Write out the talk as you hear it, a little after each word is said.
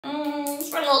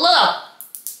look.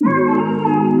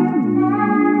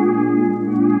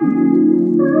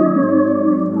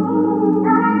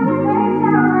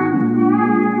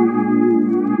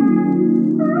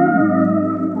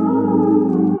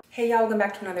 Hey y'all, welcome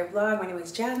back to another vlog. My name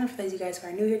is Jasmine, for those of you guys who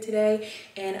are new here today.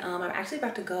 And I'm actually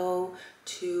about to go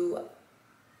to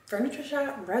furniture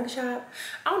shop, rug shop.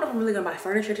 I don't know if I'm really gonna buy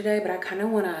furniture today, but I kind of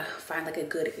want to find like a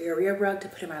good area rug to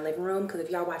put in my living room, because if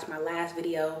y'all watched my last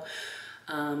video,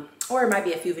 or it might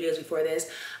be a few videos before this,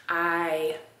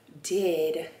 I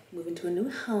did move into a new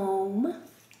home.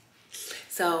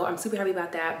 So I'm super happy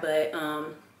about that, but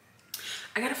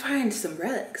I gotta find some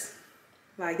rugs.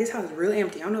 Like, this house is real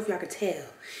empty. I don't know if y'all could tell.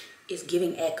 It's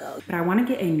giving echo. But I want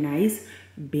to get a nice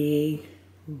big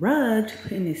rug to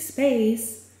put in this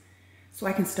space so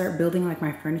I can start building like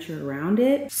my furniture around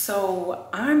it. So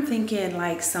I'm thinking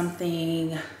like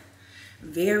something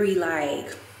very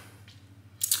like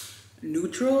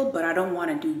neutral, but I don't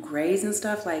want to do grays and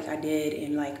stuff like I did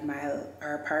in like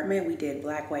our apartment. We did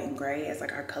black, white, and gray as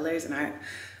like our colors, and I'm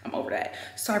over that.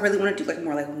 So I really want to do like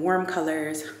more like warm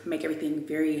colors, make everything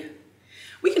very,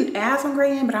 we can add some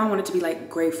gray in, but I don't want it to be like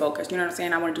gray focused. You know what I'm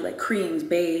saying? I want to do like creams,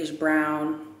 beige,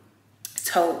 brown,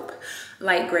 taupe,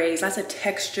 light grays, lots of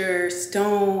texture,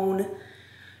 stone,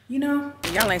 you know?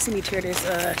 Y'all ain't see me tear this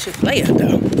Chick-fil-A up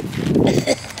though.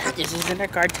 I just was in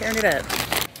that car tearing it up.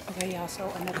 Okay, y'all, so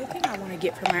another thing I want to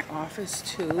get for my office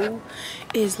too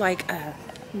is like a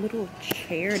little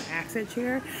chair, an accent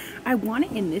chair. I want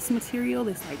it in this material,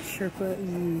 this like Sherpa,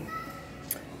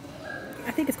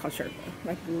 I think it's called Sherpa,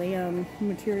 like lamb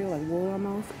material, like wool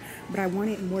almost. But I want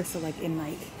it more so like in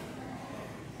like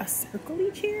a circle-y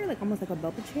chair, like almost like a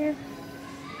bubble chair.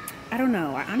 I don't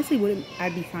know. I honestly wouldn't,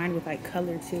 I'd be fine with like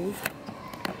color too.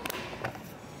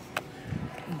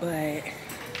 But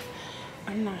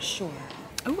I'm not sure.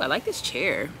 Oh, I like this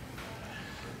chair.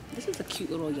 This is a cute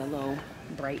little yellow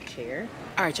bright chair.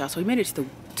 All right, y'all, so we made it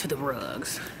to the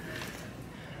rugs.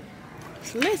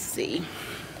 So let's see.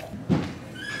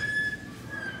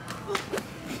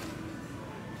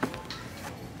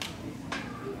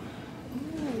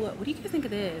 What do you guys think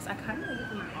of this? I kind of like it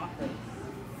for my office.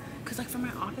 Cause like for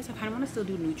my office, I kind of want to still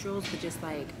do neutrals, but just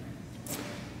like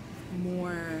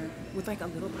more with like a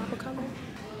little pop of color.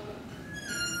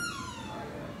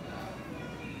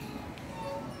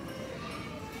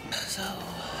 So,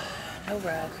 no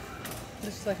rug.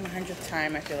 This is like my 100th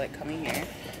time I feel like coming here,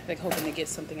 like hoping to get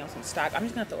something else in stock. I'm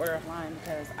just gonna have to order offline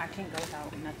because I can't go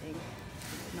without nothing.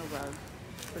 No rug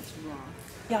for too long.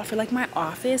 Yeah, for like my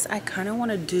office, I kind of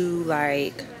want to do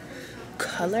like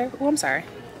color. Oh, I'm sorry.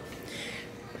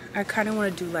 I kind of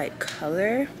want to do like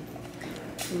color.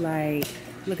 Like,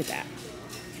 look at that.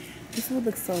 This would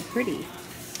look so pretty.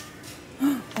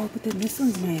 Oh, but then this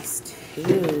one's nice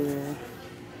too.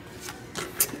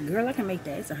 Girl, I can make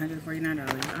that. It's $149.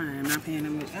 I am not paying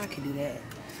that much. I can do that.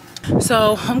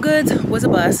 So, Home Goods was a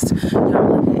bust.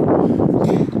 Y'all look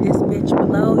at this bitch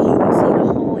below. You can see the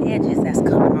whole edges that's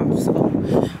coming off.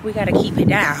 So, we got to keep it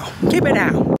down. Keep it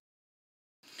down.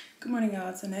 Good morning, y'all.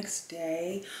 It's the next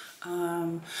day.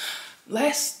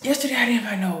 Yesterday I didn't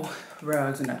find no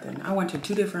rugs or nothing. I went to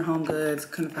 2 different Home Goods,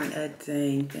 couldn't find a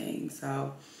dang thing.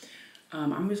 So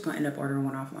I'm just gonna end up ordering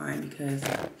one offline because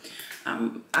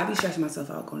I be stressing myself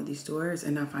out going to these stores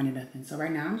and not finding nothing. So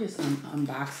right now I'm just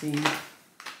unboxing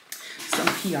some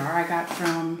PR I got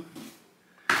from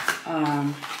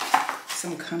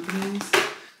some companies.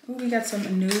 Ooh, we got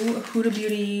some new Huda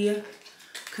Beauty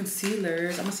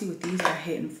concealers. I'm gonna see what these are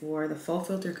hitting for. The Faux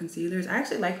Filter concealers. I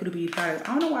actually like Huda Beauty products.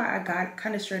 I don't know why I got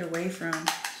kind of strayed away from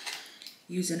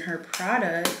using her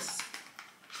products.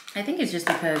 I think it's just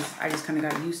because I just kind of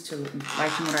got used to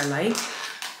liking what I like.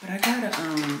 But I gotta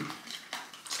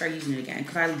start using it again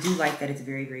because I do like that it's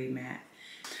very, very matte.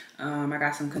 I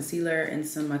got some concealer and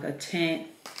some like a tint.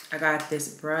 I got this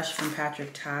brush from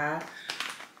Patrick Ta.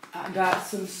 I got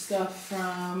some stuff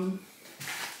from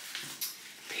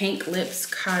Pink Lips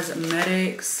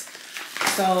Cosmetics.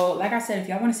 So like I said, if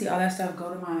y'all want to see all that stuff,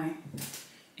 go to my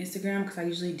Instagram because I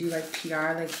usually do like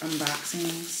PR, like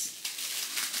unboxings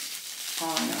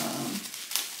on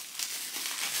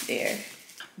there.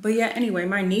 But yeah, anyway,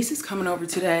 my niece is coming over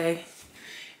today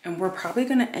and we're probably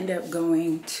gonna end up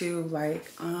going to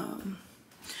like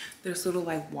this little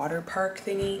like water park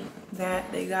thingy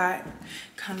that they got,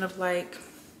 kind of like,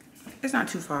 it's not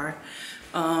too far.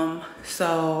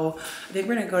 So I think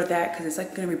we're gonna go to that because it's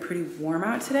like gonna be pretty warm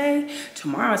out today.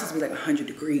 Tomorrow it's supposed to be like 100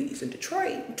 degrees in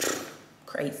Detroit.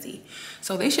 Crazy.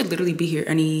 So they should literally be here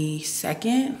any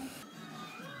second.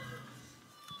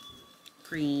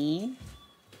 Green.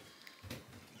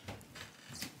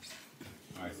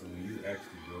 Alright, so when you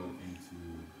actually go into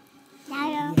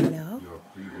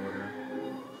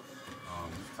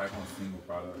type on single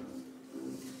product.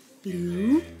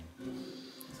 Blue.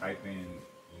 Type in,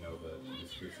 you know, the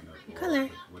description of color.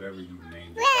 Whatever you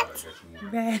name the product that you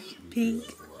want. Red, pink.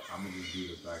 I'm gonna just do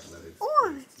the black letters.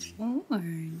 Orange.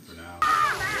 For now.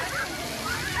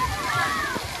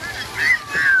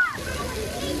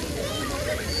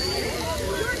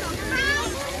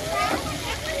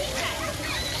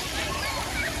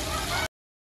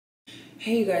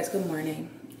 Hey you guys, good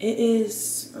morning. It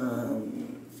is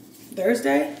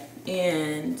Thursday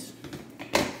and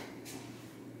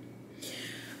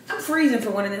I'm freezing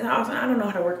for one in this house and I don't know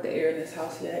how to work the air in this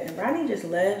house yet. And Rodney just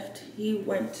left. He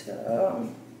went to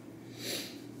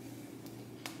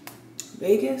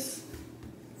Vegas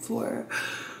for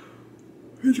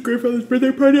his grandfather's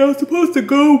birthday party. I was supposed to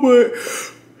go, but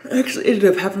actually ended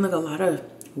up having like a lot of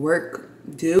work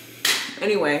due.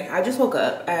 Anyway, I just woke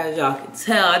up, as y'all can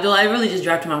tell. I really just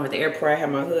dropped him off at the airport. I had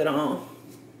my hood on.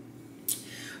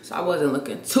 So I wasn't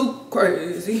looking too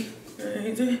crazy.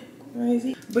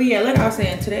 But yeah, like I was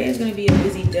saying, today is gonna be a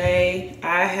busy day.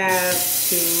 I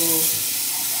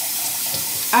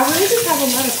really just have a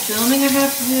lot of filming I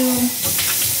have to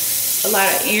do. A lot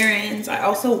of errands. I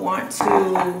also want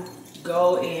to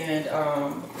go and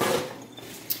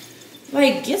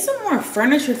like get some more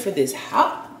furniture for this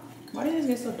house. Why did it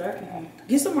get so dark in here?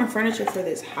 Get some more furniture for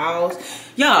this house.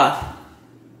 Y'all,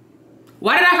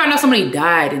 why did I find out somebody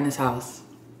died in this house?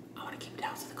 I want to keep it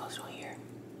down so the ghost don't hear.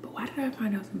 But why did I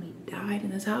find out somebody died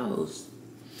in this house?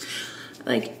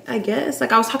 Like, I guess,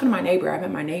 like I was talking to my neighbor. I met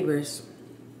my neighbors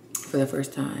for the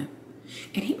first time.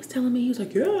 And he was telling me, he was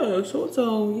like, yeah,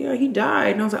 so-and-so, yeah, he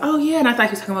died. And I was like, oh yeah. And I thought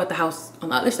he was talking about the house on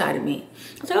the other side of me.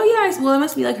 I was like, oh yeah. I said, well, it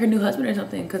must be like her new husband or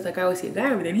something. Cause like I always see a guy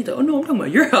over there. And he's like, oh no, I'm talking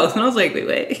about your house. And I was like,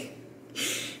 wait.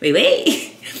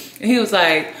 And he was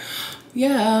like,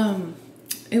 yeah,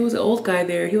 it was an old guy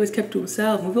there. He always kept to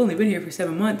himself. We've only been here for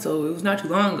 7 months, so it was not too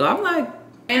long ago. I'm like,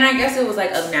 and I guess it was like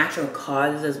of natural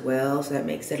causes as well. So that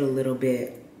makes it a little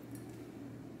bit.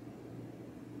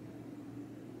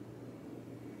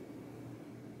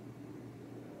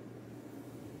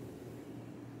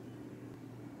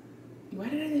 Why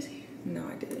did I just hear? No,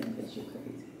 I didn't. Bitch, you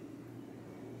crazy.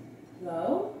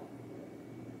 Hello?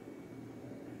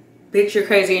 Bitch, you're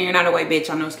crazy and you're not a white bitch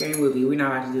on no scary movie. We're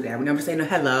not about to do that. We're never saying no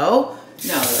hello.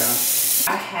 No, girl.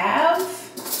 I have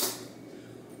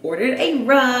ordered a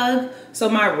rug. So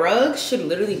my rug should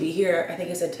literally be here. I think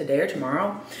it said today or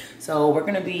tomorrow. So we're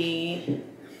gonna be,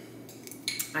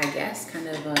 I guess, kind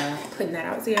of putting that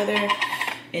out together.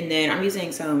 And then I'm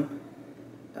using some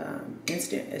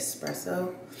instant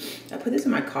espresso. I put this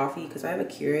in my coffee because I have a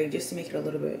Keurig just to make it a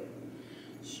little bit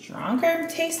stronger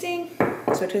tasting.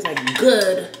 So it tastes like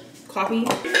good coffee.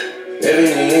 Alright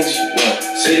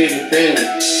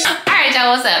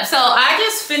y'all, what's up? So I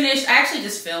just finished, I actually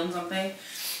just filmed something.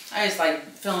 I just like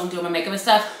filmed doing my makeup and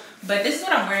stuff. But this is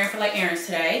what I'm wearing for like errands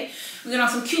today. We got on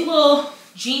some cute little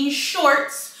jean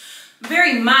shorts.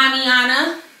 Very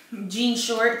Mamiana jean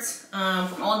shorts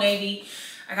from Old Navy.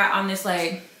 I got on this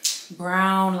like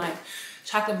brown, like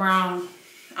chocolate brown,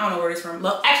 I don't know where it's from.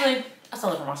 Look, actually, I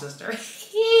stole it from my sister.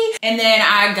 And then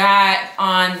I got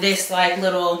on this like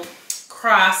little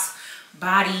cross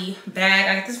body bag.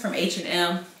 I got this from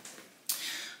H&M.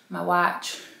 My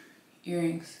watch,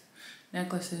 earrings,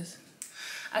 necklaces.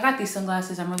 I got these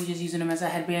sunglasses. I'm really just using them as a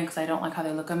headband because I don't like how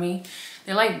they look on me.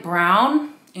 They're like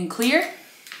brown and clear.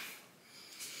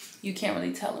 You can't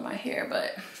really tell in my hair,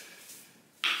 but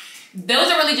those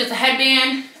are really just a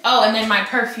headband. Oh, and then my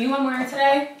perfume I'm wearing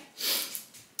today.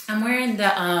 I'm wearing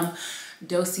the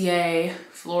Dossier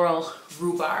Floral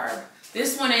Rhubarb.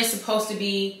 This one is supposed to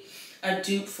be a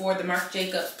dupe for the Marc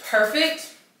Jacobs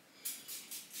Perfect.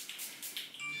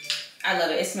 I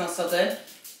love it. It smells so good.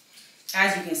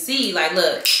 As you can see, like,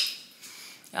 look.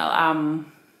 Y'all,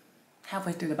 I'm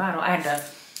halfway through the bottle. I had to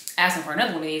ask him for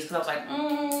another one of these because I was like,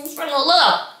 for a little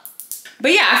love.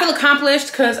 But yeah, I feel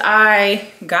accomplished because I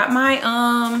got my,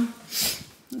 let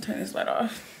me turn this light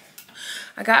off.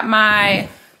 I got my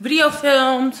video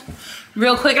filmed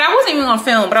real quick. And I wasn't even gonna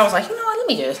film, but I was like, you know what, let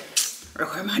me just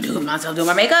record myself doing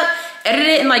my makeup, edit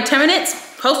it in like 10 minutes,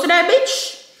 posted that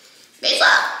bitch. Bitch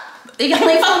up. If y'all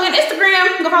ain't follow me on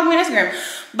Instagram, go follow me on Instagram.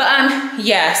 But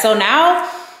yeah, so now,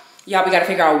 y'all, we gotta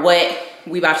figure out what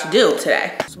we about to do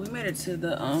today. So we made it to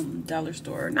the dollar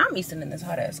store. Not me sitting in this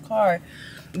hot ass car.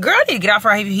 Girl, I need to get out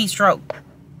for a heat stroke.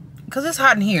 Cause it's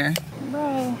hot in here.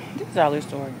 Bro, this dollar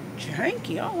store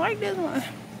janky. I don't like this one.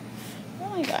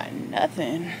 I ain't got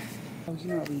nothing. Oh, you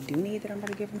know what we do need that I'm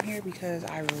about to get from here? Because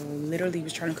I literally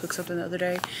was trying to cook something the other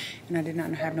day and I did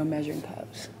not have no measuring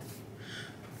cups.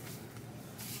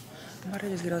 I'm about to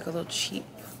just get like a little cheap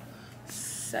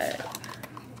set.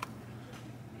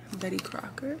 Betty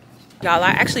Crocker. Y'all,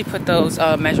 I actually put those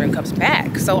measuring cups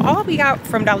back. So all we got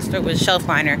from Dollar Store was shelf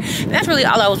liner. And that's really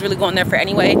all I was really going there for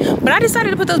anyway. But I decided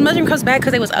to put those measuring cups back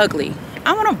because they was ugly.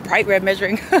 I want a bright red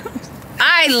measuring cups.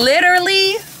 I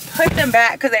literally put them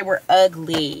back because they were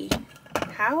ugly.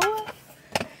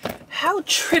 How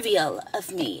trivial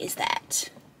of me is that?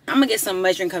 I'm gonna get some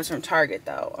measuring cups from Target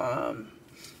though.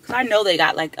 Cause I know they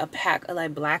got like a pack of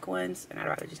like black ones, and I'd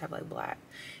rather just have like black.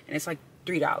 And it's like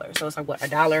 $3, so it's like what,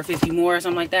 $1.50 more or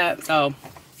something like that. So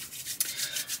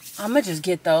I'm gonna just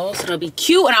get those. It'll be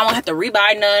cute, and I won't have to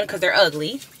rebuy none because they're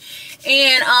ugly.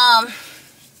 And y'all,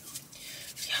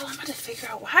 I'm about to figure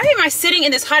out, why am I sitting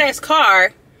in this hot ass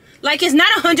car like it's not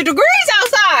 100 degrees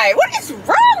outside? What is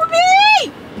wrong with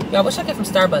me? Y'all, what should I get from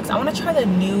Starbucks? I want to try the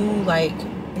new, like,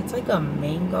 it's like a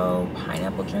mango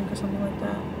pineapple drink or something like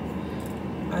that.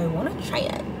 I want to try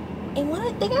it.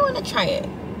 I think I want to try it.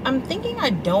 I'm thinking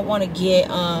I don't want to get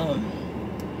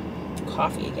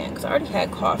coffee again because I already had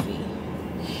coffee.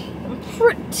 I'm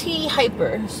pretty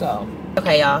hyper, so.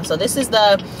 Okay, y'all, so this is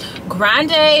the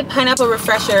Grande Pineapple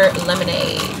Refresher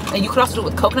Lemonade. And you could also do it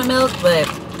with coconut milk, but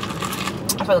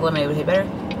I feel like lemonade would hit better.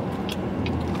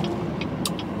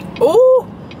 Ooh!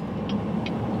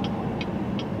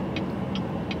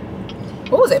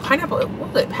 What was it? Pineapple?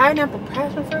 What was it? Pineapple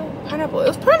passion fruit? Pineapple. It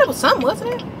was pineapple something,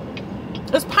 wasn't it?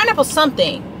 It was pineapple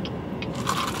something.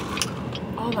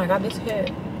 Oh my god, this hit.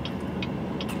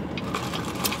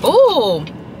 Ooh.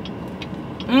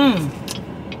 Mmm.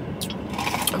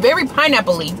 Very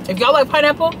pineapple-y. If y'all like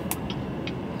pineapple,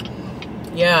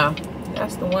 yeah,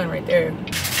 that's the one right there.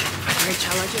 Alright,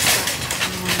 y'all, I just got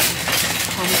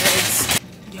home goods.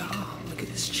 Y'all, look at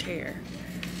this chair.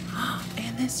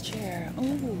 And this chair.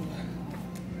 Ooh.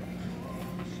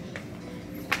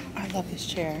 I love this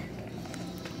chair.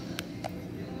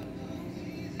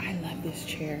 I love this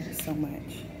chair so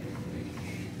much.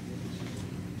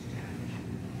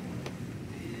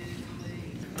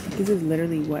 This is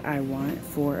literally what I want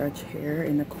for a chair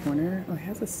in the corner. Oh, it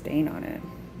has a stain on it.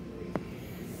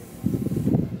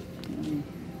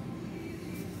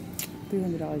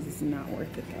 $300 is not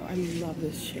worth it though. I love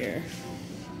this chair.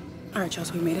 All right, y'all,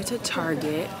 so we made it to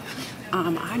Target.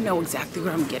 I know exactly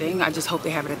what I'm getting. I just hope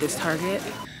they have it at this Target.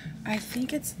 I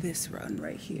think it's this run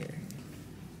right here.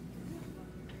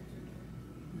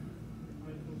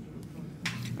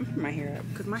 I'm putting my hair up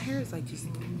because my hair is like just,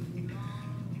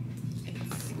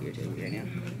 it's irritating right now.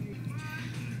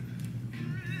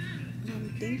 I'm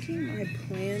thinking my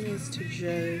plan is to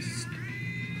just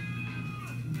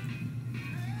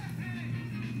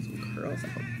some curls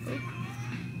out.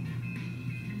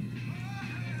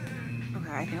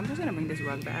 Okay, I think I'm just gonna bring this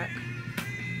rug back,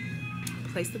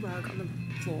 place the rug on the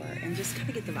floor, and just kind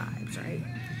of get the vibes, right?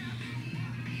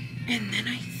 And then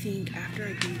I think after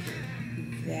I do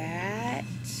that,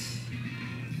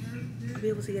 I'll be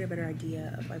able to get a better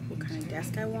idea of like what kind of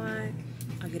desk I want.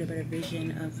 I'll get a better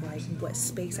vision of like what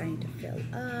space I need to fill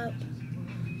up.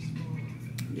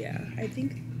 Yeah, I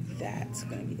think that's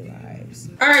gonna be the vibes.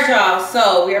 All right, y'all,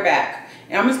 so we are back.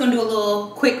 And I'm just gonna do a little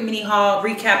quick mini haul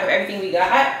recap of everything we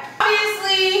got.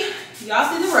 Obviously, y'all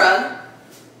see the rug.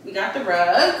 We got the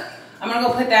rug. I'm gonna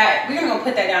go put that, we're gonna go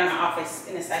put that down in the office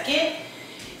in a second.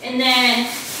 And then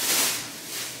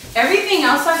everything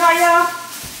else I got, y'all.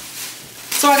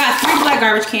 So I got 3 black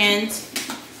garbage cans,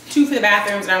 2 for the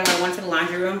bathrooms, and I want 1 for the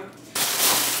laundry room.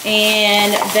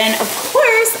 And then of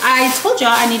course, I told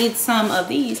y'all I needed some of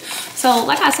these. So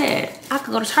like I said, I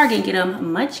could go to Target and get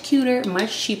them much cuter,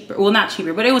 much cheaper. Well, not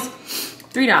cheaper, but it was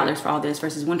 $3 for all this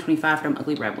versus $125 for them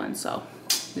ugly red ones. So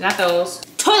we got those.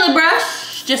 Toilet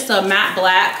brush, just a matte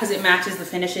black because it matches the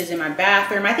finishes in my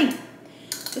bathroom. I think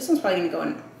this one's probably gonna go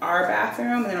in our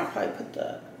bathroom, and then I'll probably put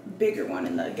the bigger one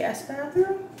in the guest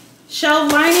bathroom.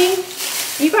 Shelf lining.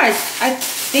 You guys, I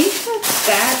think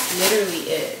that's literally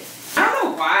it. I don't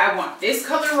know why I want this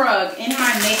color rug in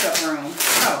my makeup room.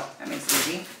 Oh, that makes it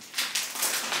easy.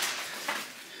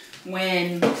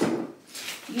 When,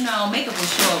 you know, makeup will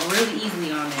show up really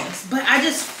easily on this. But I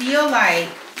just feel like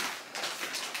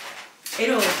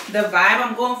the vibe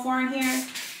I'm going for in here,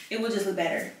 it will just look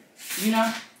better, you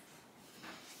know?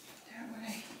 That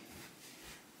way.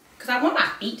 Because I want my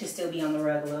feet to still be on the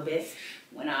rug a little bit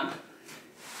when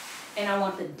and I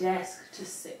want the desk to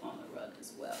sit on the rug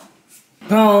as well.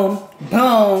 Boom,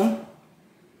 boom.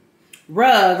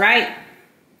 Rug, right?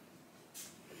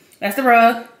 That's the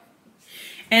rug.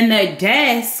 And the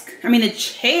desk, the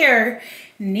chair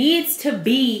needs to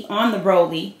be on the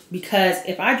rolly because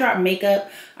if I drop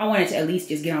makeup, I want it to at least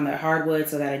just get on the hardwood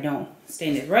so that I don't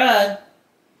stain this rug.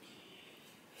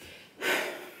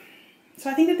 So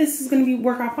I think that this is gonna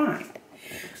work out fine.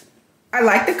 I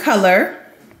like the color.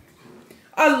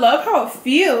 I love how it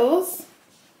feels.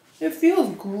 It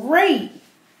feels great.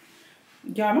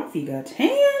 Y'all, my feet got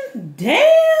tan.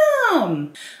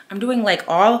 Damn. I'm doing like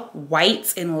all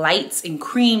whites and lights and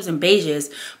creams and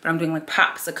beiges, but I'm doing like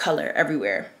pops of color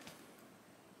everywhere.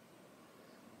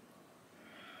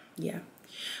 Yeah.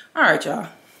 All right, y'all.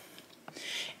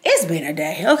 It's been a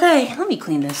day. Okay, let me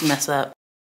clean this mess up.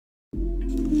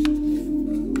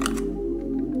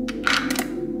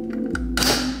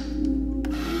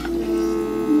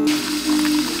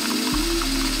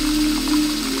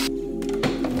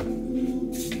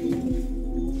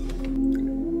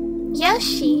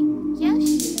 Yoshi.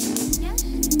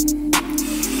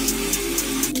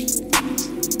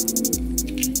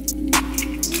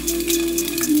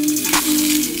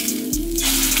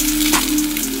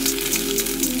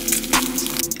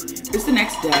 It's the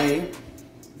next day.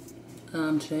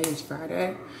 Today is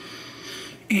Friday.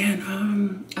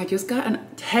 And I just got a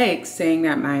text saying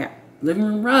that my living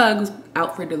room rug was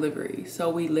out for delivery. So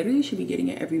we literally should be getting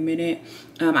it every minute.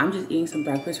 I'm just eating some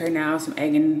breakfast right now, some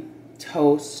egg and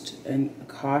toast and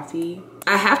coffee.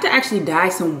 I have to actually dye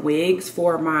some wigs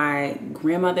for my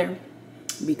grandmother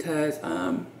because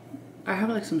I have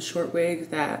like some short wigs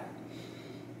that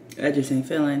I just ain't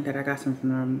feeling, that I got some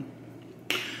from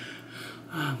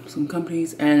some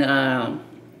companies, and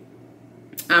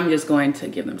I'm just going to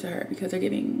give them to her because they're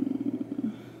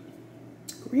getting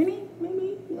granny,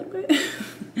 maybe a little bit.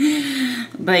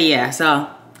 But yeah, so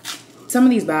some of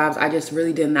these bobs, I just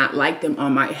really did not like them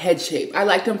on my head shape. I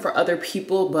like them for other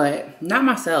people, but not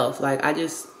myself. Like I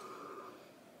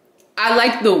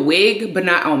like the wig, but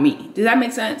not on me. Does that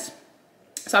make sense?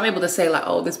 So I'm able to say like,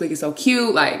 oh, this wig is so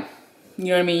cute. Like, you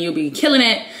know what I mean? You'll be killing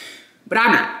it, but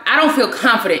I'm not. I don't feel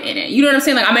confident in it. You know what I'm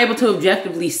saying? Like I'm able to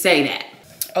objectively say that.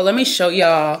 Oh, let me show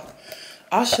y'all.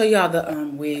 I'll show y'all the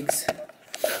wigs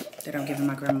that I'm giving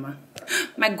my grandma.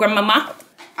 My grandmama.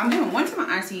 I'm giving one to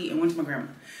my auntie and one to my grandma.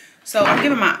 So I'm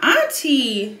giving my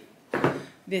auntie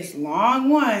this long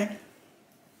one,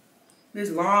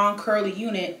 this long curly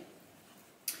unit.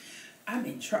 I've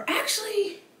been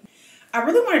actually, I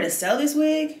really wanted to sell this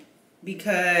wig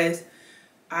because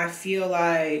I feel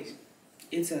like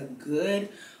it's a good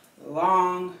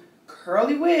long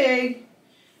curly wig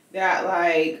that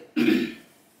like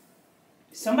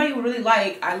somebody would really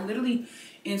like. I literally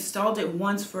installed it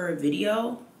once for a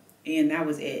video and that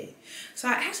was it. So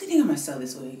I actually think I'm gonna sell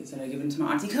this wig instead of giving it to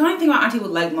my auntie, because I don't think my auntie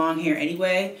would like long hair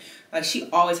anyway. Like she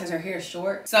always has her hair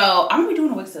short. So I'm gonna be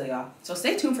doing a wig sale, y'all. So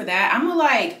stay tuned for that. I'm gonna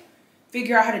like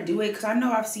figure out how to do it because I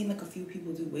know I've seen like a few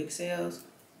people do wig sales.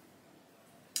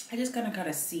 I just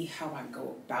gotta see how I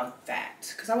go about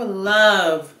that because I would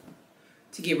love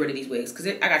to get rid of these wigs because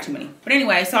I got too many. But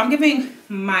anyway, so I'm giving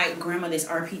my grandma this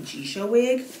RPG show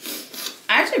wig.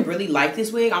 I actually really like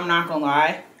this wig, I'm not gonna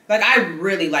lie. Like I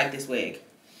really like this wig.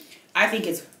 I think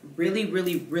it's really,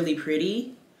 really, really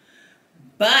pretty.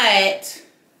 But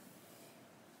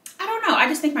I don't know, I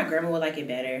just think my grandma would like it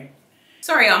better.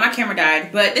 Sorry y'all, my camera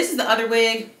died, but this is the other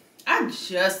wig. I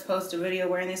just posted a video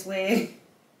wearing this wig.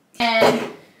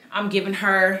 And I'm giving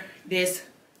her this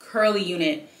curly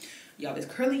unit. Y'all, this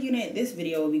curly unit, this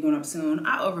video will be going up soon.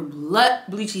 I over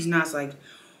bleach these knots like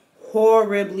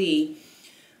horribly.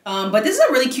 But this is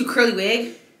a really cute curly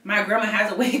wig. My grandma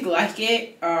has a wig like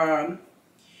it.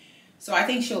 So I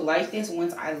think she'll like this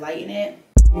once I lighten it.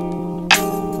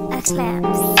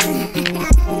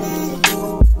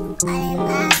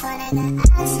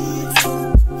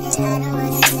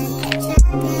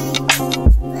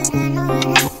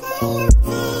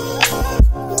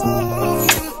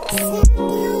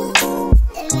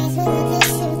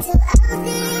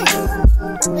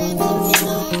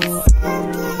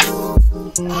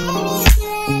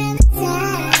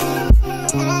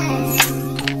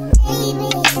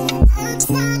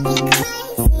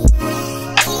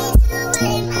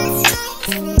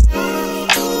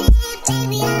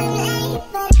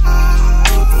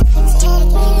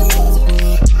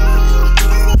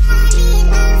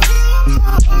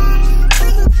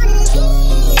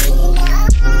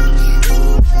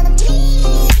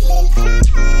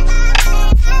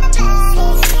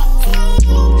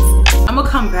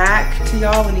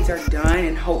 Y'all when these are done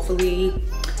and hopefully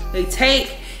they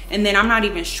take, and then I'm not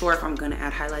even sure if I'm gonna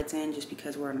add highlights in just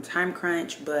because we're on a time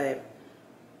crunch, but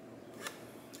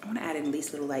I want to add at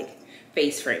least little like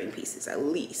face framing pieces. At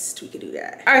least we could do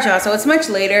that. All right y'all, so it's much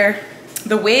later.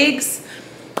 The wigs,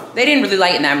 they didn't really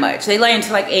lighten that much. They lightened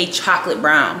to like a chocolate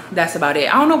brown. That's about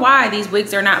it. I don't know why these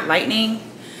wigs are not lightening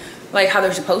like how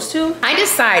they're supposed to. I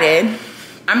decided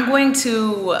I'm going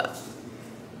to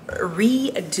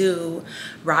redo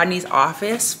Rodney's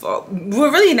office. Well,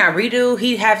 really not redo,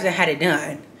 he hasn't had it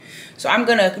done. So I'm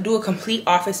gonna do a complete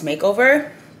office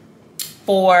makeover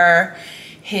for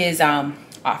his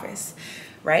office,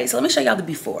 right? So let me show y'all the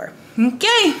before.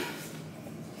 Okay.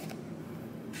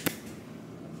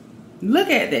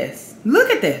 Look at this. Look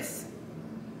at this.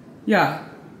 Yeah.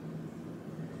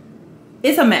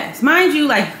 It's a mess. Mind you,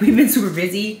 like, we've been super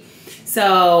busy,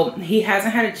 so he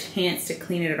hasn't had a chance to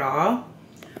clean it at all.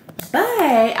 But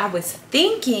I was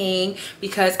thinking,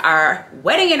 because our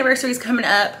wedding anniversary is coming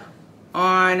up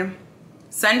on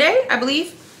Sunday, I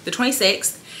believe, the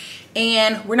 26th,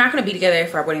 and we're not gonna be together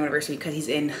for our wedding anniversary because he's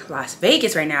in Las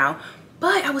Vegas right now.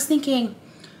 But I was thinking,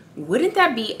 wouldn't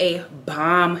that be a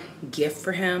bomb gift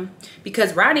for him?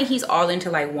 Because Rodney, he's all into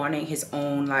like wanting his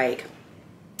own, like,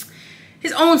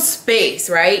 his own space,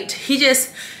 right? He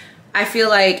just, I feel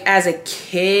like as a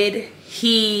kid,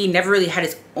 he never really had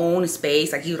his own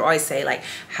space. Like, he would always say like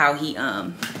how he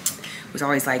was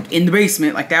always like in the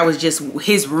basement, like that was just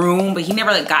his room, but he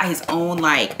never like got his own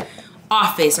like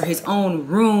office or his own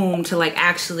room to like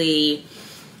actually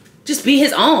just be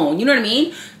his own, you know what I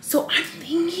mean? So I'm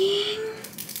thinking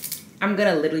I'm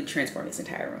gonna literally transform this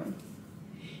entire room.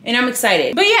 And I'm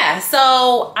excited. But yeah,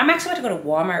 so I'm actually about to go to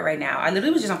Walmart right now. I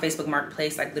literally was just on Facebook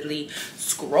Marketplace, like literally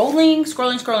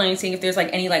scrolling, seeing if there's like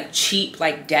any like cheap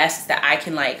like desks that I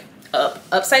can like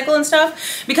upcycle and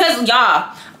stuff. Because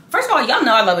y'all, first of all, y'all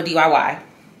know I love a DIY.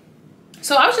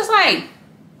 So I was just like,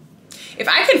 if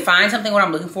I can find something what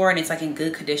I'm looking for and it's like in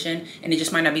good condition and it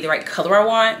just might not be the right color I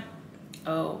want.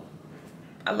 Oh,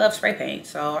 I love spray paint,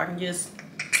 so I can just.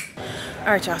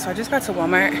 All right, y'all, so I just got to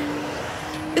Walmart.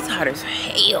 It's hot as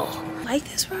hell. Like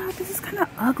this rug, this is kind of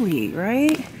ugly,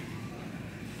 right?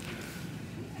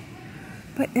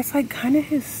 But it's like kind of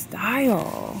his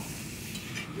style.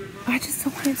 I just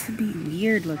don't want it to be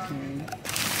weird looking.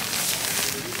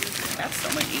 That's so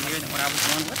much easier than what I was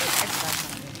doing. What the heck is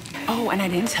that? Oh, and I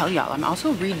didn't tell y'all, I'm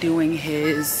also redoing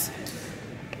his,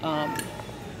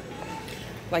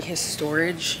 like his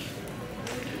storage,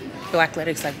 Black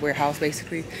Athletics like warehouse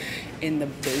basically in the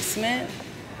basement.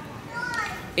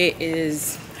 It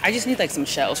is, I just need like some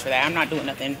shelves for that. I'm not doing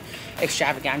nothing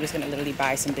extravagant. I'm just gonna literally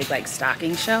buy some big like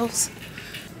stocking shelves.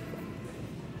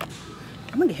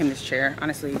 I'm gonna get him this chair.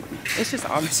 Honestly, it's just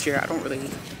all this chair.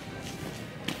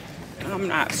 I'm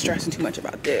not stressing too much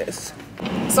about this.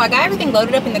 So I got everything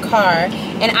loaded up in the car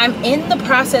and I'm in the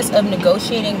process of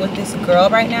negotiating with this girl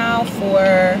right now for,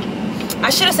 I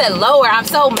should have said lower. I'm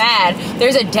so mad.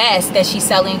 There's a desk that she's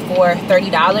selling for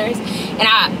 $30 and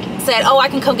I said, oh, I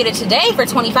can come get it today for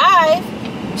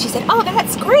 $25. She said, oh,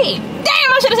 that's great. Damn,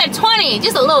 I should have said 20.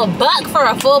 Just a little buck for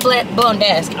a full-blown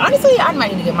desk. Honestly, I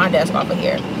might need to get my desk off of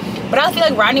here. But I feel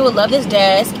like Rodney would love this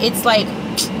desk. It's like,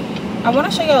 I want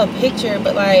to show y'all a picture,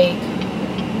 but like,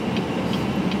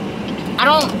 I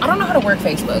don't know how to work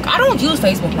Facebook. I don't use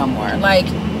Facebook no more. Like,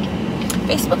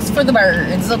 Facebook's for the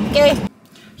birds, okay?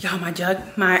 Y'all, my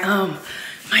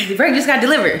break just got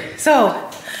delivered.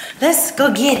 So let's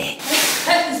go get it. Let's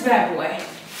cut this bad boy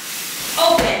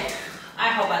open. I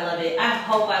hope I love it. I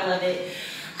hope I love it.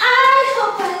 I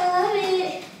hope I love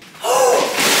it.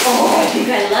 Oh, I think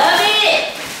I love it.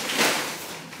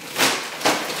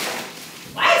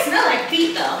 Why it smell like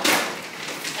feet though?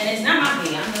 And it's not my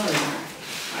feet. I know it's not.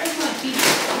 Why does it smell like feet?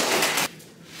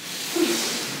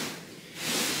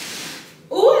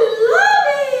 Oh, I love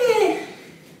it.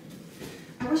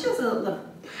 I wish it was a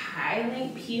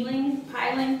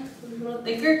piling, a little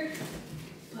thicker.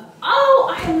 But,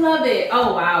 oh, I love it.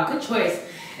 Oh, wow, good choice.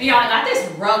 And y'all, I got this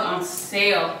rug on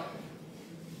sale.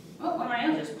 Oh, one of my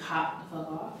nails just popped the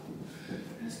fuck off.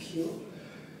 That's cute.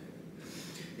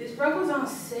 This rug was on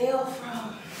sale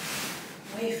from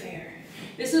Wayfair.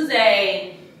 This is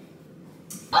a,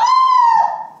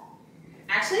 oh!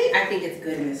 Actually, I think it's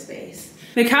good in this space.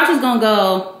 The couch is gonna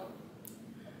go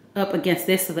up against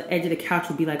this, so the edge of the couch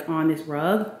will be like on this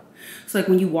rug. So like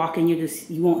when you walk in, you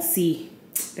won't see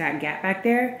that gap back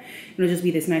there. It'll just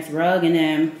be this nice rug, and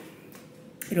then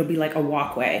it'll be like a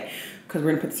walkway, because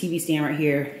we're gonna put the TV stand right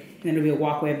here, and then it'll be a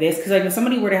walkway of this. Because like if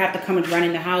somebody were to have to come and run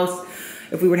in the house,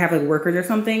 if we were to have like workers or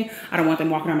something, I don't want them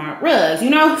walking on my rugs, you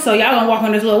know? So y'all gonna walk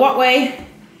on this little walkway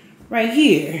right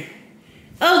here.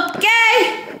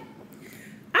 Okay,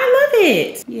 I love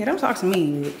it. Yeah, don't talk to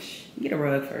me, bitch. Get a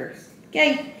rug first,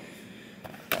 okay?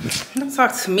 Don't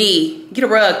talk to me. Get a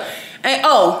rug. Hey,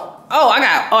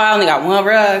 I only got one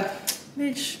rug.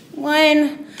 Bitch,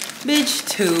 one. Bitch,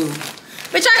 two.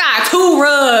 Bitch, I got 2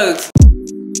 rugs.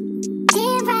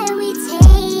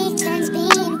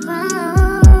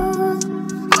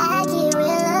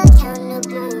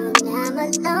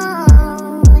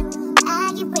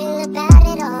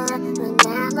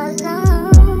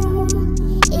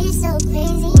 It's so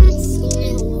crazy,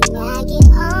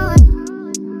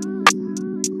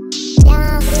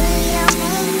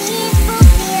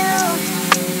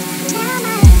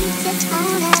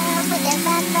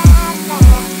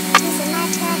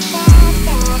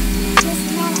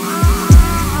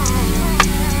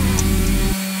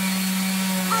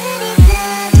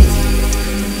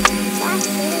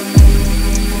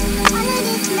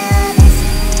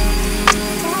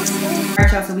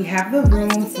 have the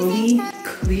room fully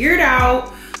cleared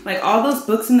out. Like all those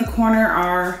books in the corner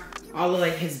are all of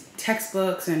like his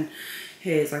textbooks and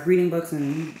his like reading books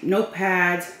and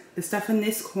notepads. The stuff in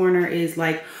this corner is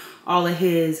like all of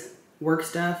his work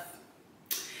stuff.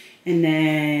 And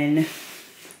then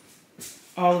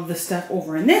all of the stuff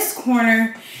over in this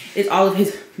corner is all of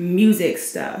his music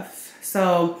stuff.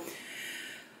 So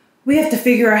we have to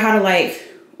figure out how to like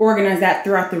organize that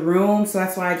throughout the room. So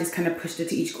that's why I just kind of pushed it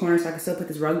to each corner so I could still put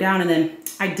this rug down. And then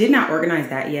I did not organize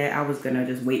that yet. I was gonna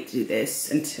just wait to do this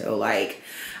until like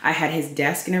I had his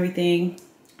desk and everything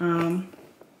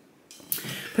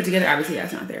put together. Obviously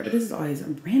that's not there, but this is all his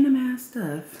random ass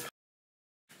stuff.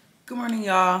 Good morning,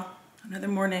 y'all. Another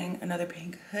morning, another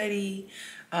pink hoodie.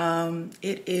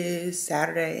 It is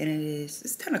Saturday and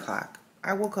it's 10 o'clock.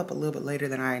 I woke up a little bit later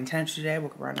than I intended today. I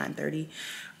woke up around 9:30,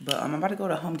 but I'm about to go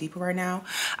to Home Depot right now.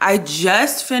 I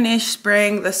just finished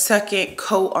spraying the second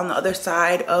coat on the other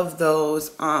side of those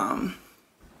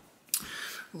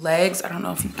legs. I don't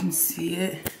know if you can see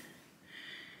it.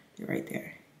 They're right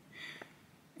there.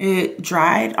 It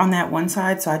dried on that one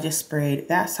side, so I just sprayed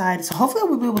that side. So hopefully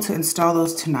we'll be able to install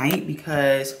those tonight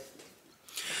because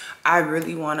I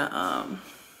really wanna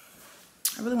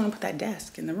put that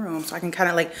desk in the room so I can kind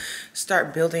of like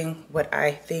start building what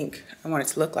I think I want it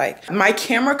to look like. My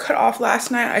camera cut off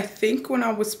last night, I think when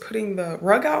I was putting the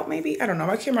rug out maybe. I don't know,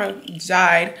 my camera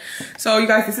died. So you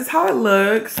guys, this is how it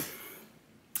looks.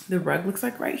 The rug looks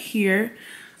like right here.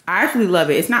 I actually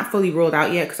love it. It's not fully rolled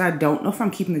out yet because I don't know if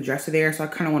I'm keeping the dresser there. So I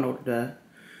kind of want to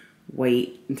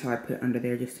wait until I put it under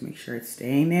there just to make sure it's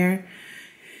staying there.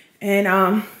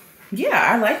 And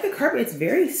yeah, I like the carpet. It's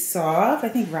very soft. I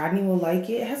think Rodney will like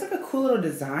it. It has like a cool little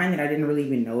design that I didn't really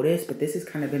even notice, but this has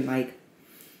kind of been like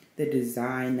the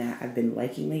design that I've been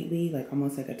liking lately, like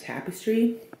almost like a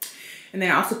tapestry. And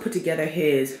then I also put together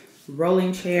his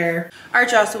rolling chair. All right,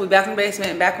 y'all, so we're back in the basement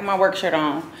and back with my work shirt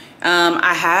on.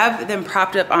 I have them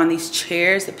propped up on these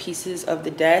chairs, the pieces of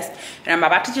the desk, and I'm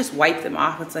about to just wipe them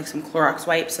off with like some Clorox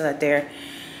wipes so that there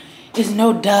is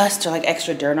no dust or like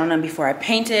extra dirt on them before I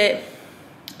paint it.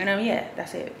 And yeah,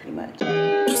 that's it pretty much.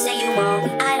 You say you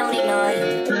won't, I don't ignore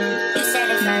you. You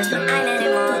said it first, but I need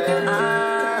it more.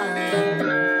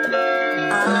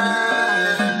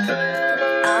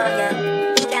 Oh yeah.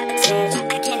 You got the tears, I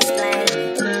can't explain.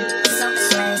 So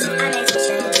strange, I made some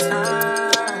changes.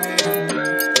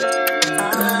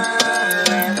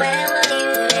 Yeah. Where were you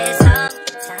this whole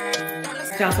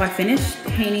time? Y'all, so I finished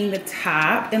painting the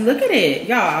top and look at it,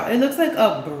 y'all. It looks like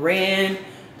a brand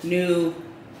new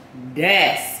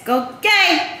desk,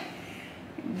 okay?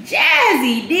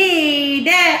 Jazzy did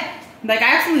that. Like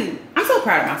I'm so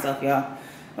proud of myself, y'all.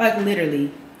 Like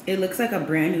literally, it looks like a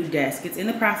brand new desk. It's in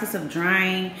the process of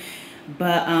drying,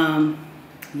 but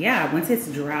yeah, once it's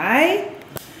dry,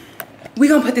 we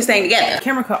gonna put this thing together.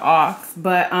 Camera cut off,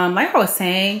 but like I was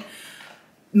saying,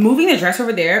 moving the dresser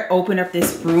over there opened up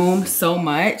this room so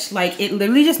much. Like it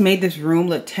literally just made this room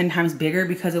look 10 times bigger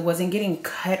because it wasn't getting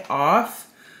cut off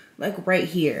like right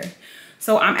here.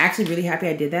 So I'm actually really happy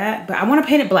I did that, but I want to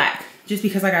paint it black just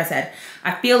because, like I said,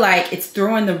 I feel like it's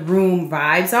throwing the room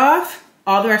vibes off.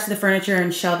 All the rest of the furniture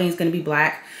and shelving is going to be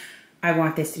black. I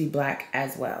want this to be black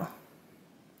as well.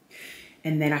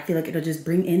 And then I feel like it'll just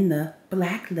bring in the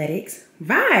Blackletics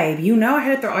vibe. You know, I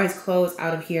had to throw all his clothes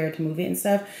out of here to move it and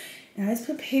stuff. And I just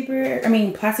put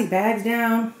plastic bags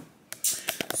down.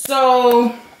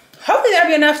 So hopefully that'll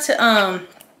be enough to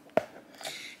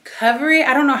cover it.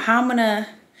 I don't know how I'm gonna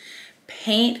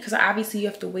paint because obviously you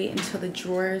have to wait until the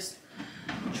drawers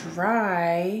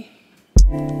dry.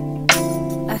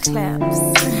 A claps.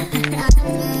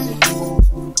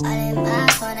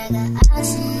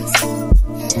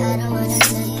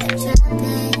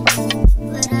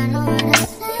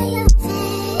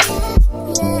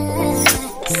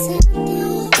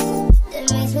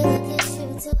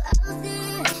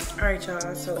 All right,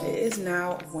 y'all, so it is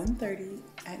now 1:30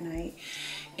 at night,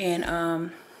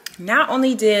 and not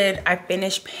only did I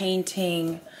finish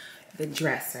painting the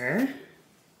dresser,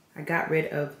 I got rid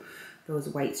of those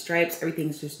white stripes.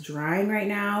 Everything's just drying right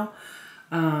now.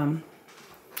 And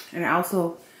I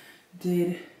also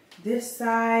did this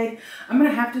side. I'm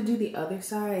gonna have to do the other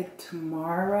side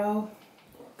tomorrow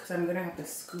because I'm gonna have to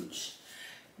scooch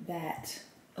that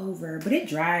over, but it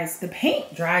dries. The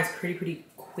paint dries pretty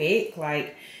quick,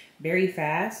 like very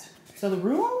fast. So the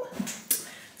room is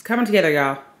coming together,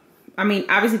 y'all. I mean,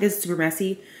 obviously this is super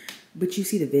messy, but you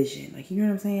see the vision. Like, you know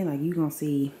what I'm saying? Like you gonna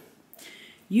see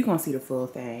the full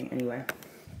thing anyway.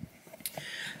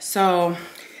 So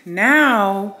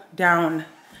now down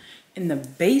in the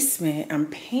basement, I'm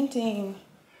painting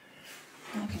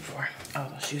I'm looking for? Oh,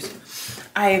 those shoes.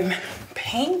 I'm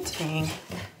painting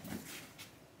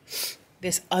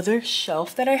this other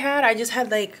shelf that I had. I just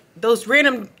had like those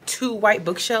random 2 white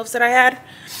bookshelves that I had.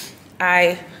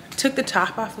 I took the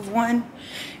top off of one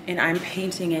and I'm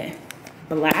painting it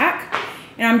black.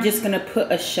 And I'm just gonna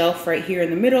put a shelf right here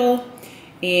in the middle,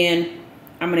 and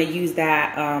I'm gonna use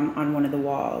that on one of the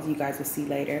walls. You guys will see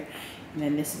later. And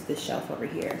then this is the shelf over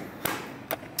here.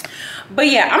 But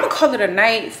yeah, I'm gonna call it a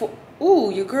night for,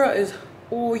 ooh, your girl is,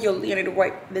 ooh, you're leaning to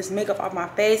wipe this makeup off my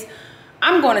face.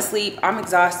 I'm going to sleep, I'm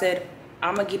exhausted.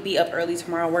 I'm gonna be up early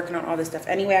tomorrow working on all this stuff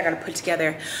anyway. I gotta put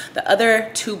together the other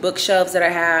 2 bookshelves that I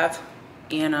have,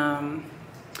 and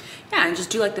yeah, and just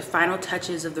do like the final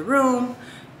touches of the room,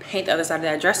 paint the other side of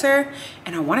that dresser,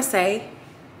 and I wanna say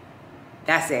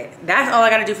that's it. That's all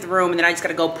I gotta do for the room, and then I just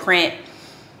gotta go print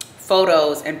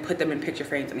photos and put them in picture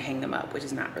frames and hang them up, which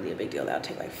is not really a big deal. That'll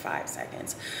take like 5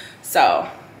 seconds. So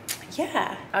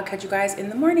yeah, I'll catch you guys in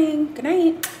the morning. Good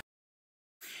night.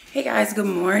 Hey guys, good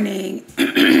morning.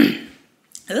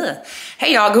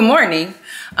 Hey y'all, good morning.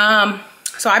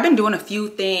 So I've been doing a few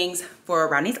things for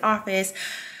Rodney's office.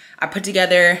 I put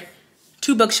together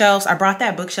 2 bookshelves. I brought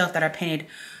that bookshelf that I painted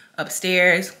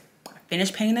upstairs. I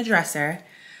finished painting the dresser.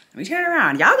 Let me turn it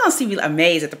around. Y'all gonna see me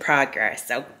amazed at the progress,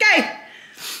 okay?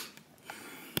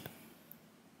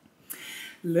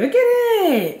 Look at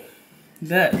it.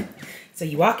 Look. So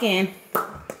you walk in,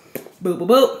 boop, boop,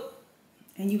 boop,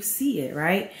 and you see it,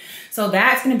 right? So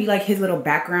that's gonna be like his little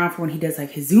background for when he does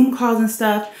like his Zoom calls and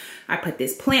stuff. I put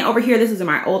this plant over here. This was in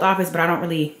my old office, but I don't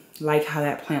really like how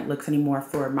that plant looks anymore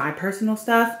for my personal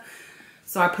stuff.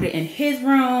 So I put it in his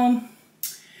room.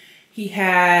 He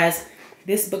has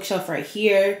this bookshelf right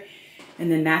here,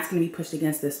 and then that's gonna be pushed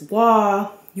against this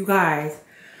wall. You guys,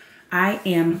 I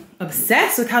am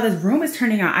obsessed with how this room is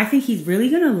turning out. I think he's really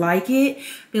gonna like it. I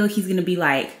feel like he's gonna be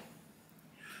like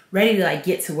ready to like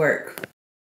get to work.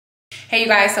 Hey you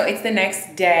guys, so it's the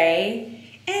next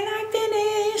day and I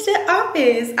finished the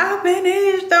office. I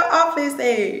finished the office.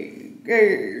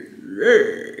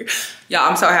 Y'all,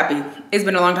 I'm so happy. It's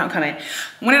been a long time coming.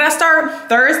 When did I start?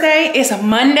 Thursday. It's a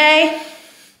Monday.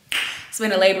 It's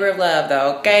been a labor of love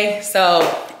though, okay? So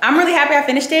I'm really happy I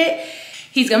finished it.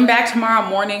 He's coming back tomorrow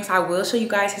morning, so I will show you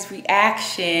guys his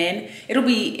reaction. It'll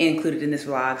be included in this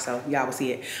vlog, so y'all will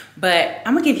see it. But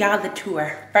I'm gonna give y'all the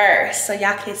tour first so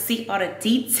y'all can see all the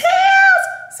details.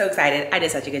 So excited, I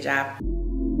did such a good job.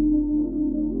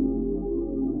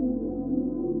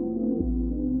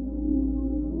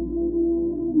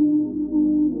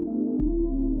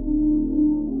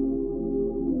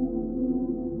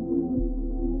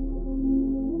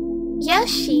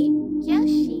 Yoshi.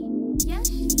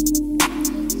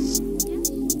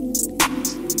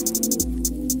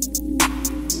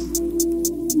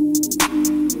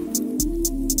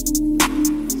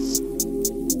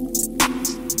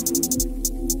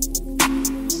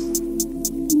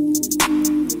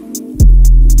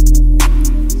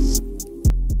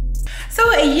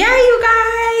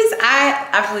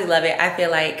 Absolutely love it. I feel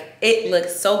like it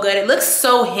looks so good. It looks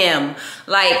so him.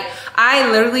 Like I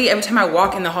literally, every time I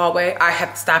walk in the hallway, I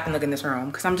have to stop and look in this room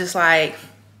because I'm just like,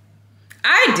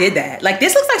 I did that. Like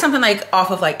this looks like something like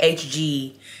off of like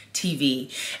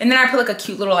HGTV. And then I put like a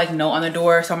cute little like note on the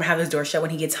door. So I'm gonna have his door shut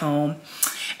when he gets home.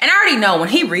 And I already know when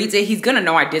he reads it, he's gonna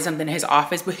know I did something in his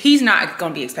office, but he's not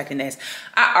gonna be expecting this.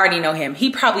 I already know him.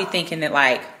 He probably thinking that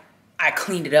like I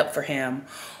cleaned it up for him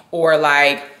or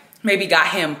like maybe got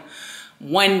him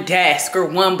one desk or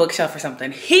one bookshelf or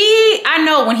something. I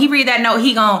know when he read that note,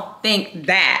 he gonna think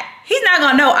that. He's not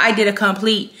gonna know I did a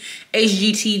complete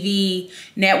HGTV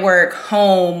network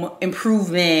home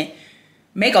improvement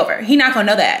makeover. He not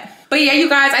gonna know that. But yeah, you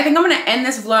guys, I think I'm gonna end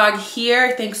this vlog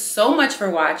here. Thanks so much for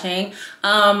watching.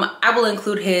 I will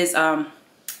include his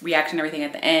reaction and everything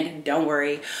at the end, don't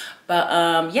worry.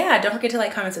 But yeah, don't forget to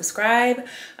like, comment, subscribe.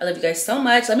 I love you guys so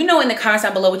much. Let me know in the comments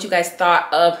down below what you guys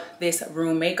thought of this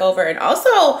room makeover and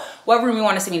also what room you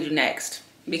want to see me do next,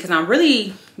 because I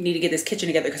really need to get this kitchen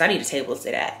together because I need a table to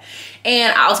sit at.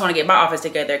 And I also want to get my office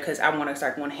together because I want to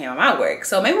start going ham on my work.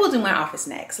 So maybe we'll do my office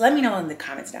next. Let me know in the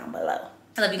comments down below.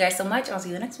 I love you guys so much. I'll see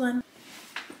you in the next one.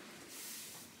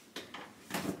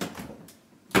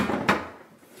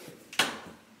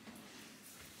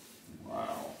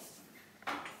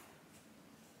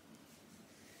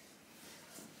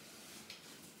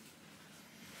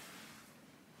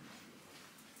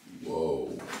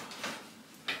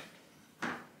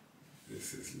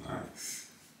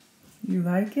 You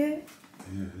like it?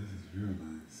 Yeah, this is real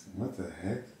nice. What the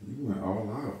heck? You went all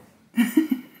out.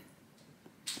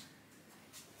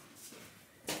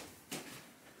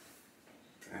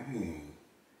 Dang.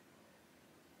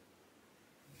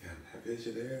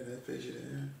 picture there, that picture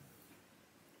there.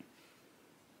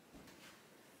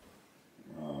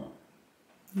 Wow.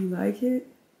 You like it?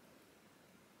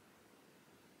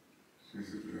 This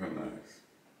is real nice.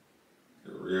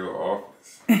 A real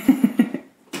office.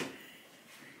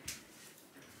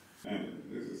 Man,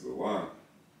 this is a lot.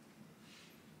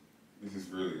 This is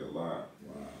really a lot.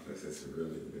 Wow, this is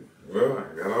really good. Well, I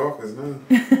got an office now.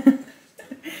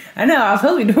 I know, I was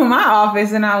supposed to be doing my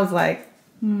office and I was like,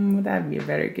 would that be a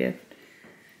better gift?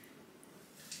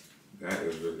 That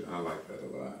is really, I like that a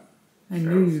lot. I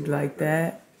knew you'd like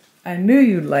that. I knew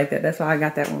you'd like that. That's why I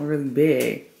got that one really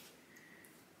big.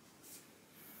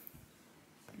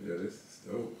 Yeah, this is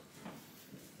dope.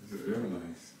 This is real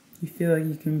nice. You feel like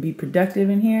you can be productive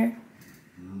in here?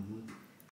 Mm-hmm.